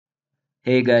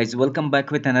Hey guys, welcome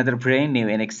back with another brand new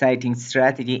and exciting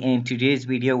strategy. In today's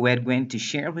video, we're going to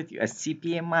share with you a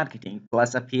CPA marketing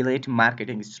plus affiliate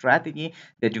marketing strategy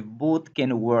that both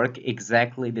can work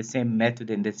exactly the same method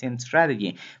and the same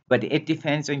strategy, but it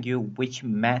depends on you which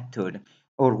method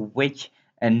or which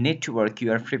network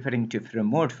you are preferring to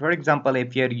promote. For example,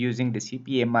 if you're using the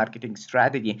CPA marketing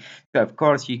strategy, so of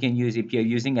course you can use, if you're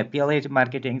using affiliate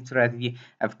marketing strategy,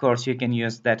 of course you can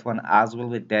use that one as well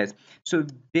with this. So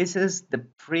this is the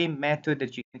free method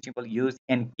that you can simply use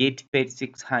and get paid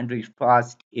 600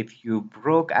 fast if you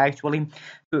broke actually.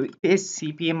 So it is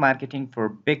CPA marketing for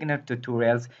beginner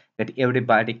tutorials that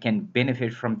everybody can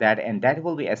benefit from that, and that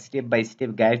will be a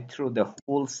step-by-step guide through the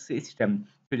whole system,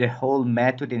 to the whole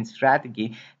method and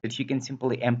strategy that you can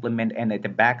simply implement, and at the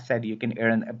backside you can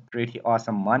earn a pretty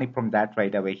awesome money from that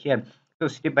right away here. So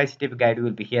step-by-step guide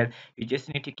will be here. You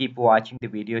just need to keep watching the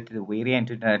video to the very end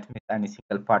to not miss any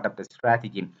single part of the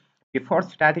strategy. Before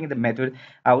starting the method,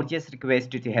 I would just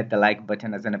request you to hit the like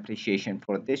button as an appreciation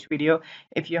for this video.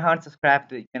 If you haven't subscribed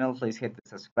to the channel, please hit the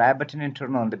subscribe button and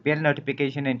turn on the bell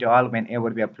notification into all. Whenever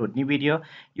we upload new video,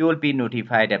 you will be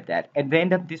notified of that. At the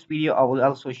end of this video, I will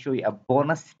also show you a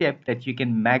bonus step that you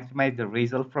can maximize the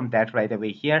result from that right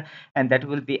away here, and that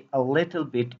will be a little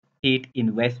bit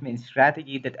investment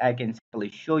strategy that I can simply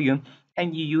show you,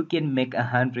 and you can make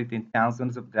hundreds and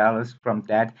thousands of dollars from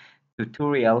that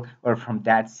tutorial or from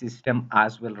that system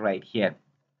as well right here.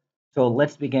 So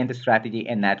let's begin the strategy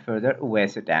and not further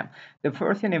waste of time. The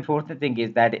first and important thing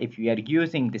is that if we are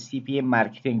using the CPA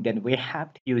marketing, then we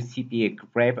have to use CPA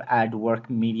Grip, AdWork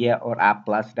Media, or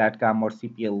AppPlus.com or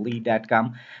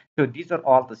CPA So these are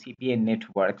all the CPA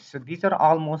networks. So these are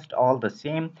almost all the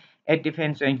same. It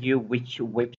depends on you which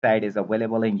website is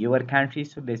available in your country.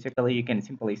 So basically, you can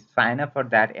simply sign up for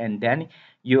that, and then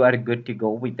you are good to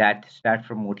go with that. Start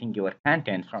promoting your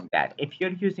content from that. If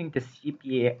you're using the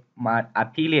CPA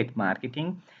affiliate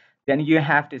marketing, then you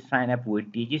have to sign up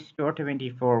with Digistore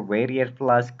 24, Warrior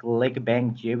Plus,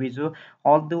 ClickBank, JVZoo.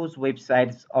 All those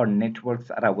websites or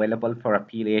networks are available for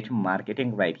affiliate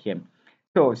marketing right here.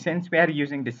 So since we are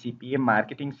using the CPA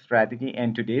marketing strategy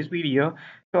in today's video,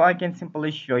 so I can simply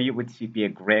show you with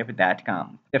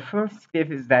CPAGRIP.com. The first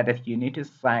step is that if you need to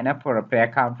sign up for a pay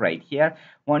account right here.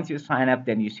 Once you sign up,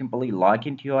 then you simply log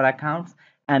into your accounts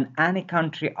and any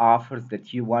country offers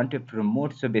that you want to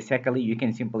promote. So basically, you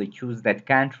can simply choose that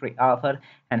country offer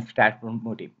and start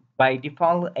promoting. By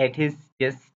default, it is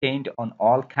just stained on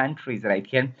all countries right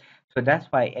here. So that's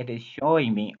why it is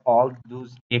showing me all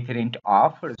those different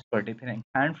offers for different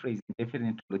countries,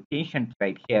 different locations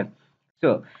right here.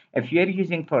 So if you're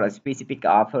using for a specific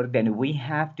offer, then we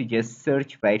have to just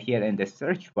search right here in the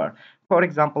search bar. For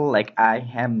example, like I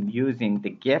am using the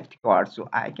gift card, so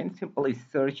I can simply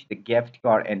search the gift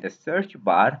card in the search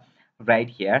bar right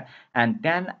here, and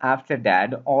then after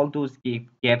that all those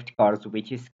gift cards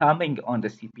which is coming on the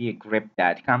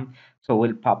cpagrip.com, so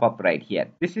will pop up right here.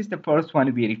 This is the first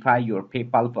one. Verify your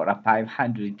PayPal for a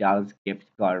 $500 gift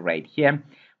card right here,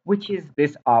 which is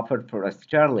this offer for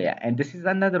Australia, and this is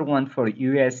another one for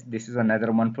US. This is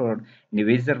another one for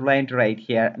New Zealand right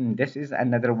here, and this is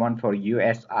another one for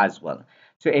US as well.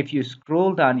 So if you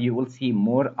scroll down, you will see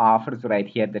more offers right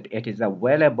here that it is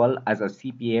available as a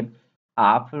CPA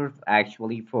offers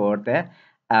actually for the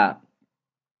uh,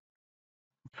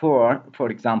 for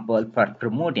example for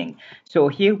promoting. So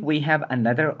here we have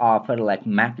another offer like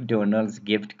McDonald's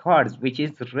gift cards, which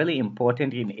is really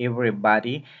important in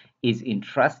everybody is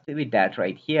interested with that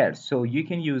right here. So you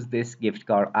can use this gift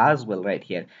card as well right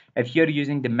here. If you're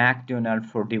using the McDonald's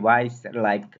for device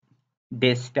like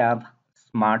desktop,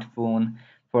 smartphone,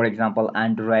 for example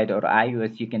Android or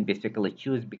iOS, you can basically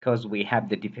choose, because we have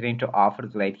the different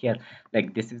offers right here.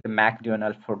 Like this is the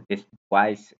McDonald's for this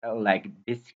device like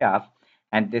desktop,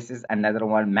 and this is another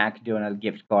one McDonald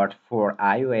gift card for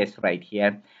iOS right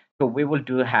here. So we will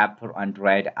do have for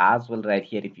Android as well right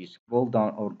here. If you scroll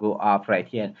down or go up right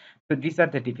here, so these are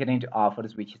the different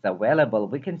offers which is available.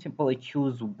 We can simply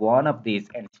choose one of these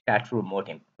and start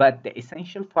promoting, but the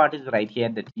essential part is right here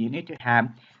that you need to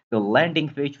have the landing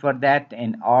page for that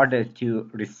in order to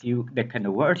receive the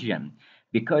conversion.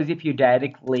 Because if you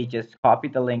directly just copy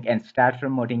the link and start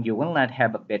promoting, you will not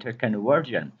have a better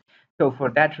conversion. So for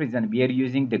that reason, we are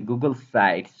using the Google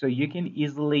site. So you can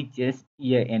easily just,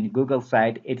 yeah, in Google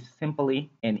site, it's simply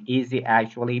and easy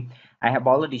actually. I have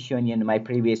already shown you in my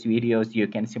previous videos. You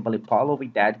can simply follow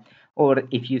with that. Or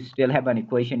if you still have any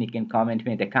question, you can comment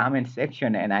me in the comment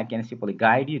section and I can simply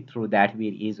guide you through that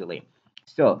very easily.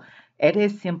 So it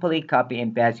is simply copy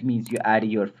and paste, means you add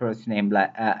your first name,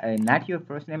 not your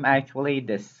first name actually,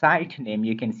 the site name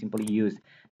you can simply use.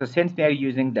 So since we are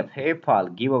using the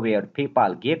PayPal giveaway or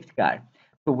PayPal gift card,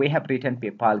 so we have written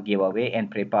PayPal giveaway and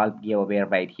PayPal giveaway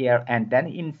right here, and then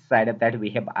inside of that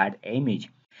we have add image.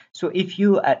 So if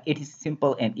you it is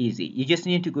simple and easy. You just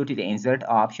need to go to the insert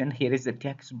option. Here is the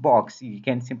text box. You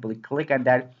can simply click on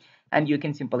that and you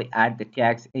can simply add the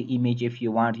text image. If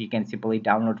you want, you can simply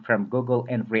download from Google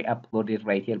and re-upload it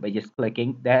right here by just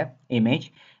clicking the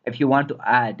image. If you want to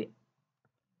add,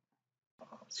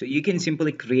 so you can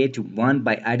simply create one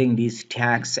by adding these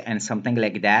tags and something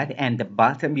like that. And the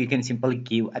bottom, you can simply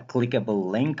give a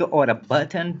clickable link or a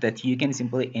button that you can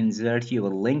simply insert your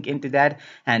link into that.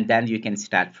 And then you can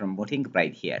start promoting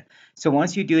right here. So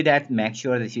once you do that, make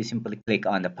sure that you simply click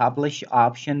on the publish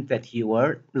option, that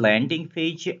your landing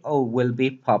page will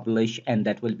be published and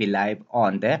that will be live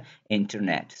on the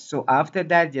internet. So after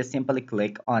that, just simply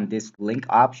click on this link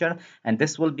option, and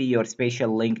this will be your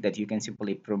special link that you can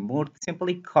simply promote.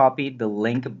 Simply copy the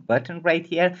link button right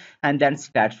here and then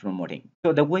start promoting.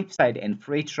 So the website and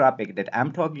free traffic that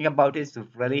I'm talking about is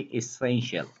really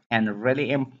essential and really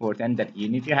important, that you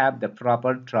need to have the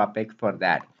proper traffic for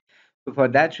that. So for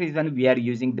that reason, we are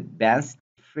using the best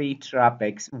free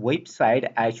traffic's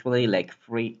website, actually like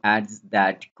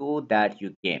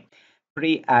freeads.co.uk.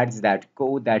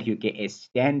 Freeads.co.uk is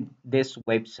stand this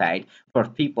website for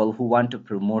people who want to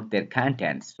promote their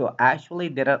content. So actually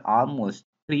there are almost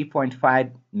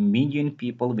 3.5 million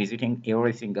people visiting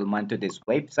every single month to this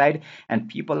website, and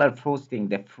people are posting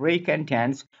the free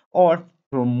contents or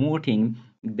promoting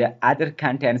the other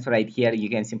contents right here. You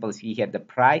can simply see here the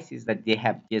prices that they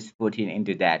have just put in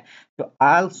into that. So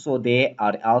also they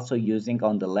are also using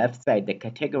on the left side the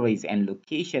categories and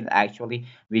locations, actually,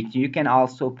 which you can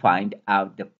also find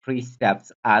out the free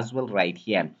steps as well right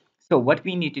here. So what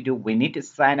we need to do, we need to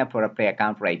sign up for a free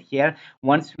account right here.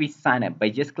 Once we sign up by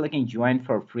just clicking join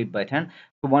for free button,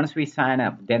 so once we sign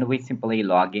up, then we simply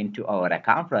log into our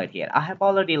account right here. I have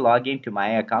already logged into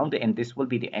my account, and this will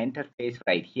be the interface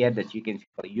right here that you can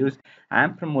simply use.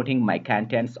 I'm promoting my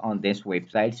contents on this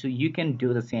website, so you can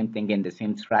do the same thing, and the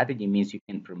same strategy means you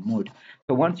can promote.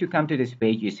 So once you come to this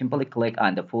page, you simply click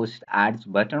on the post ads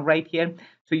button right here.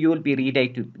 So you will be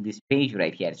redirected to this page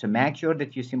right here. So make sure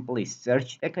that you simply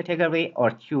search the category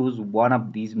or choose one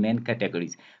of these main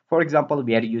categories. For example,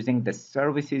 we are using the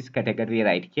services category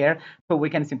right here. So we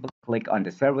can simply click on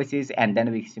the services, and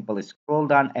then we simply scroll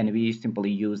down and we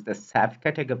simply use the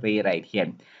subcategory right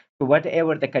here. So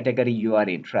whatever the category you are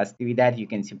interested with, that you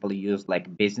can simply use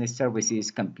like business services,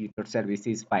 computer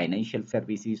services, financial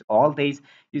services, all these.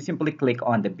 You simply click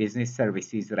on the business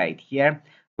services right here.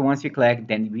 So once you click,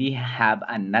 then we have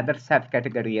another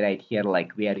subcategory right here,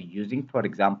 like we are using, for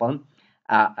example,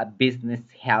 a business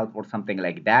help or something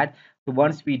like that. So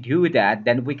once we do that,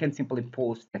 then we can simply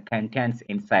post the contents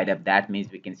inside of that.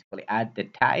 Means we can simply add the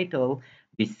title,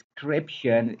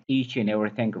 description, each and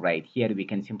everything right here. We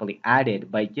can simply add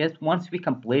it by just once we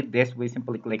complete this, we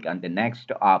simply click on the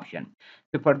next option.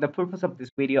 So for the purpose of this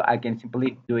video, I can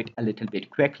simply do it a little bit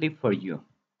quickly for you.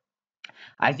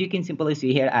 As you can simply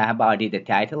see here, I have added the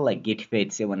title like get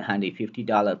paid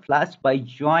 $750 plus by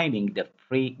joining the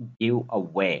free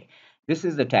giveaway. This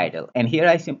is the title, and here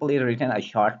I simply written a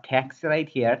short text right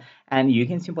here, and you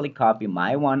can simply copy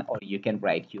my one or you can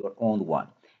write your own one.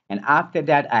 And after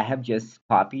that, I have just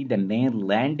copied the main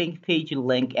landing page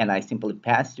link and I simply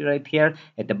paste it right here.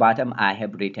 At the bottom, I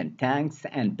have written thanks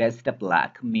and best of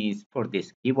luck means for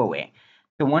this giveaway.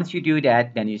 So once you do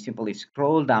that, then you simply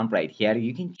scroll down right here.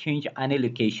 You can change any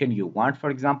location you want, for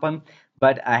example,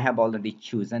 but I have already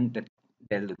chosen the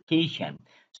location.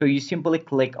 So you simply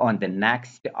click on the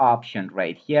next option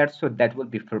right here. So that will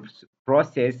be for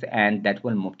process and that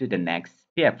will move to the next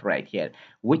step right here,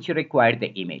 which require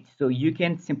the image. So you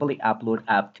can simply upload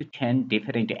up to 10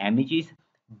 different images,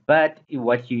 but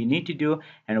what you need to do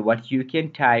and what you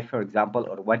can type, for example,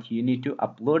 or what you need to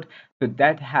upload, so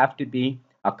that have to be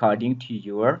according to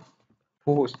your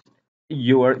post,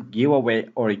 your giveaway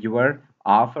or your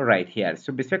offer right here.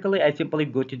 So basically I simply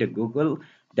go to the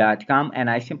google.com and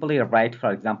I simply write,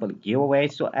 for example, giveaway.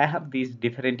 So I have these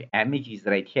different images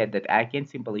right here that I can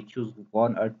simply choose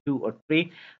one or two or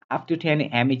three up to 10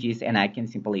 images, and I can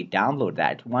simply download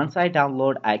that. Once I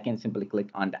download, I can simply click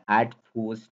on the add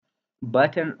post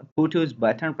button, photos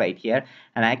button right here,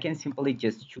 and I can simply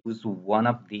just choose one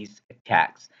of these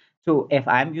tags. So if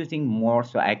I'm using more,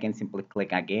 so I can simply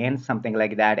click again, something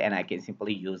like that, and I can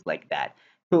simply use like that.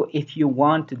 So if you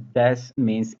want this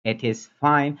means it is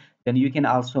fine, then you can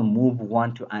also move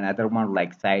one to another one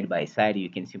like side by side. You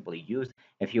can simply use.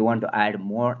 If you want to add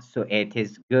more, so it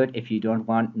is good. If you don't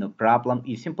want, no problem.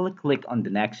 You simply click on the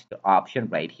next option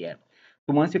right here.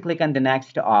 So once you click on the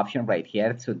next option right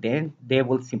here, so then they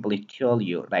will simply tell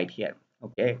you right here.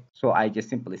 Okay, so I just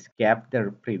simply skip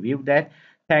the preview that.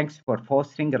 Thanks for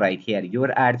posting right here.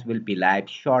 Your ads will be live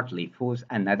shortly. Post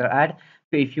another ad.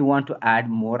 So if you want to add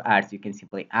more ads, you can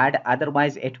simply add.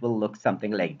 Otherwise, it will look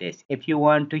something like this. If you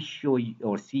want to show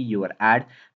or see your ad,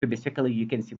 so basically you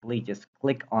can simply just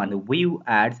click on view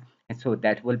ads, and so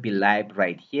that will be live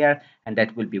right here, and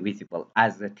that will be visible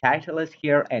as the title is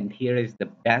here, and here is the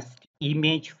best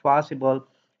image possible.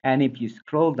 And if you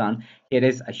scroll down, here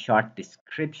is a short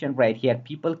description right here.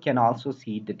 People can also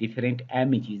see the different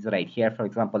images right here. For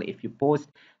example, if you post,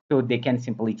 so they can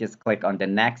simply just click on the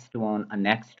next one,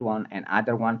 and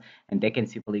other one, and they can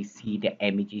simply see the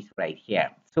images right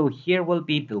here. So here will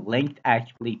be the link.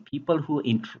 Actually, people who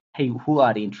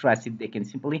are interested, they can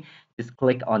simply just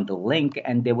click on the link,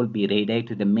 and they will be redirected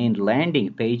to the main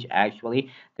landing page. Actually,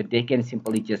 that they can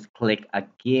simply just click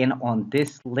again on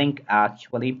this link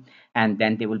actually, and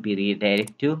then they will be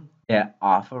redirected to the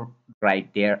offer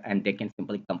right there, and they can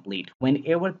simply complete.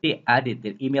 Whenever they added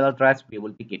their email address, we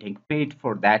will be getting paid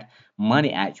for that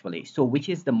money actually. So which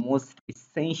is the most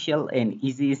essential and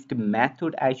easiest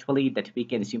method actually that we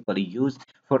can simply use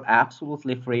for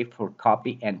absolutely free for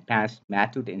copy and paste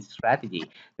method and strategy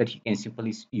that you can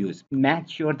simply use. Make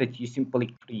sure that you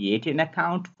simply create an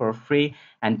account for free,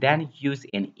 and then use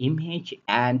an image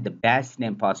and the best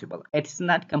name possible. It's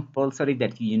not compulsory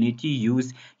that you need to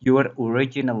use your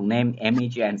original name,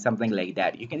 image, and something like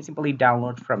that. You can simply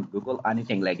download from Google,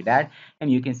 anything like that,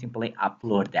 and you can simply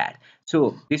upload that.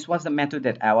 So this was the method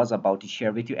that I was about to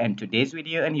share with you in today's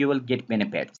video, and you will get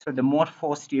benefit. So the more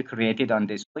posts you created on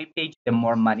this web page, the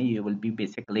more money you will be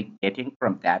basically getting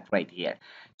from that right here.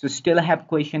 So still have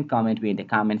question, comment me in the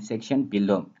comment section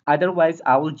below. Otherwise,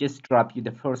 I will just drop you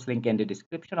the first link in the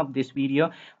description of this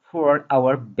video for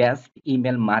our best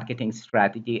email marketing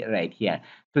strategy right here.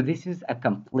 So this is a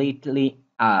completely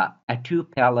a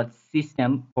two-palette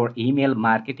system for email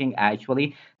marketing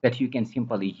actually that you can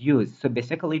simply use. So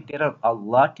basically, there are a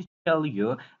lot to tell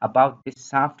you about this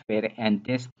software and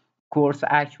this course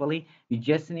actually. You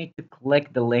just need to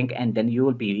click the link, and then you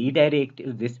will be redirected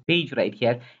to this page right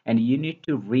here, and you need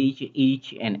to reach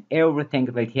each and everything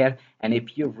right here. And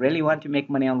if you really want to make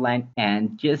money online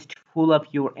and just full up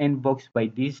your inbox by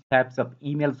these types of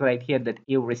emails right here, that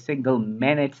every single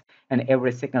minute and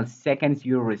every single seconds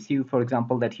you receive, for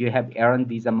example, that you have earned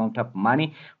this amount of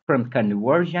money from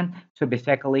conversion. So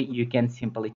basically, you can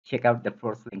simply check out the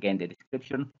first link in the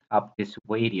description of this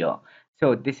video.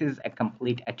 So this is a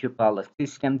complete tuple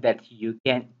system that you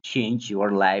can change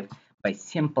your life by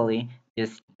simply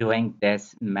just doing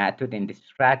this method and this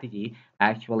strategy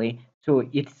actually. So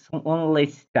it's only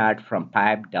start from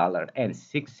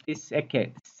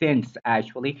 $5.60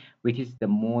 actually, which is the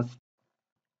most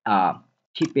uh,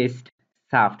 cheapest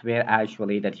software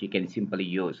actually that you can simply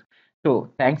use. So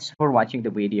thanks for watching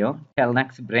the video. Till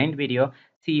next brand video,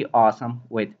 see you awesome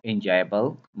with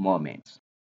enjoyable moments.